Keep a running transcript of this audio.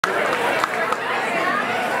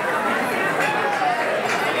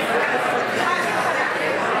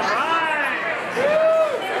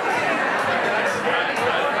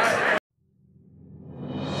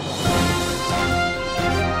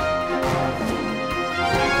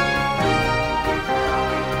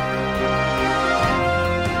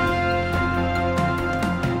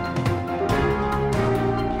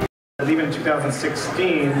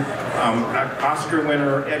2016, Oscar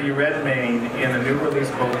winner Eddie Redmayne in a new release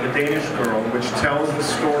called The Danish Girl, which tells the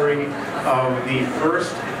story of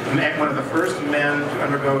one of the first men to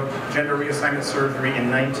undergo gender reassignment surgery in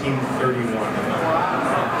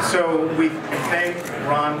 1931. So we thank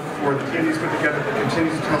Ron for the team he's put together that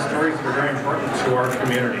continues to tell stories that are very important to our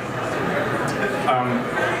community.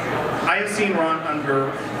 I have seen Ron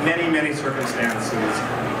under many, many circumstances,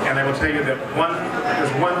 and I will tell you that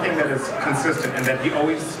there's one thing that is consistent, and that he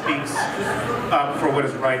always speaks up for what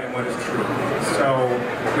is right and what is true. So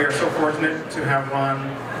we are so fortunate to have Ron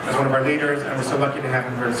as one of our leaders, and we're so lucky to have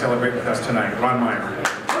him here to celebrate with us tonight. Ron Meyer.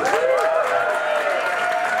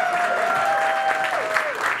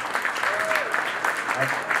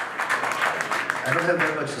 I don't have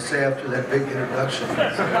that much to say after that big introduction.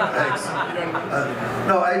 Thanks.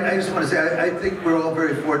 No, I just want to say, I think we're all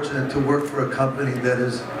very fortunate to work for a company that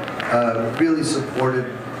has really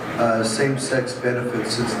supported same-sex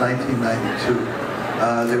benefits since 1992.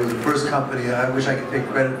 They were the first company, I wish I could take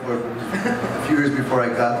credit for it, a few years before I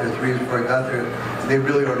got there, 3 years before I got there, they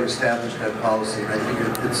really already established that policy. And I think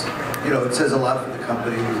it's, it says a lot for the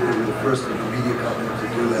company. They were the first of the media company to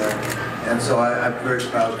do that. And so I'm very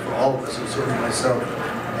proud for all of us, and certainly myself,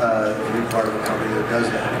 to be part of a company that does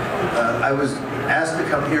that. I was asked to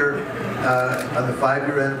come here on the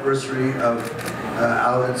 5-year anniversary of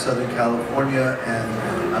OUT in Southern California, and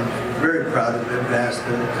I'm very proud to have been asked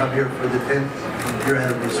to come here for the 10th-year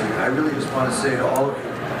anniversary. I really just want to say to all of you,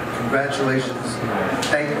 congratulations.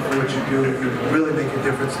 Thank you for what you do. You really make a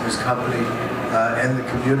difference in this company and the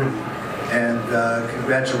community. And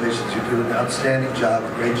congratulations, you do an outstanding job,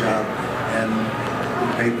 a great job, and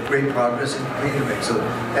you've made great progress and continue to make. So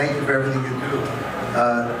thank you for everything you do.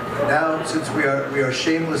 Now, since we are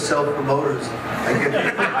shameless self-promoters, I get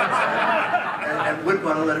and wouldn't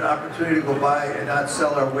want to let an opportunity go by and not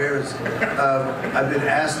sell our wares. I've been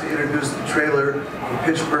asked to introduce the trailer for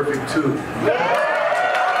Pitch Perfect 2.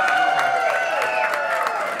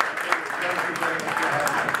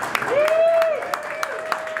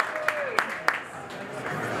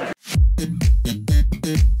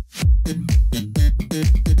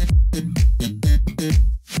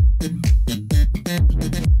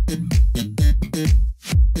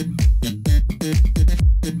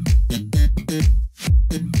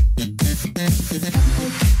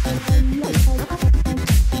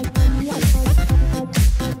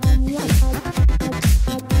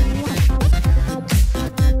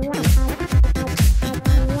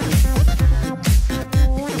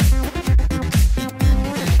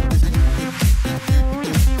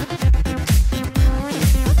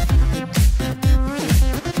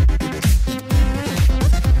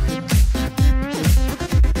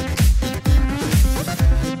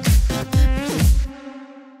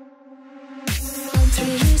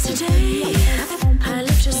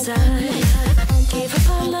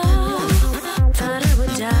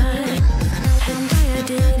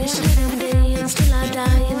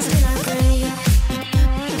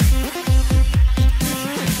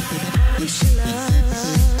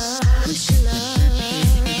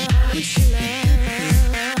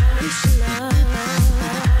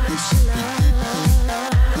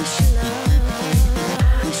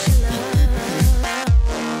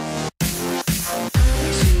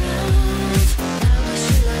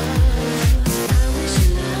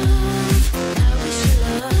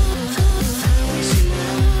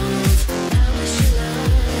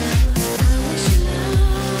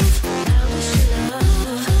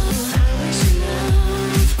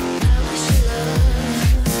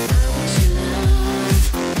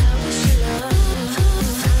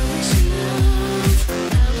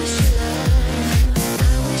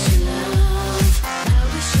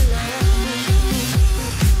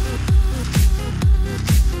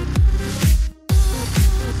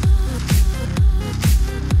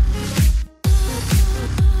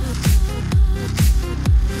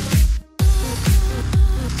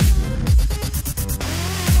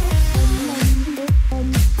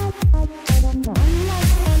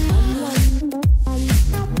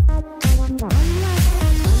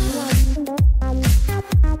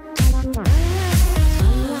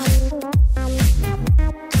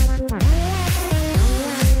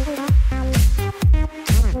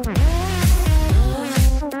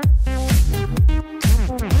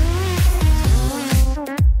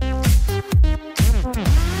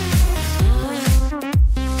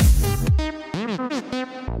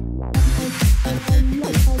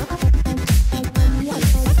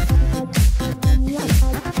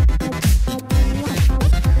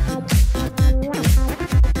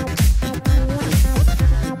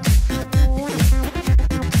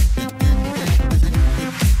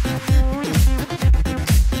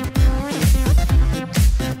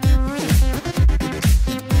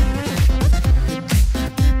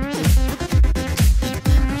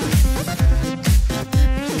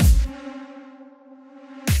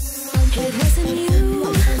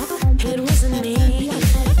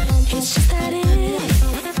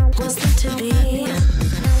 be.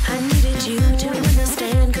 I needed you to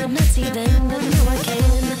understand, could not see then.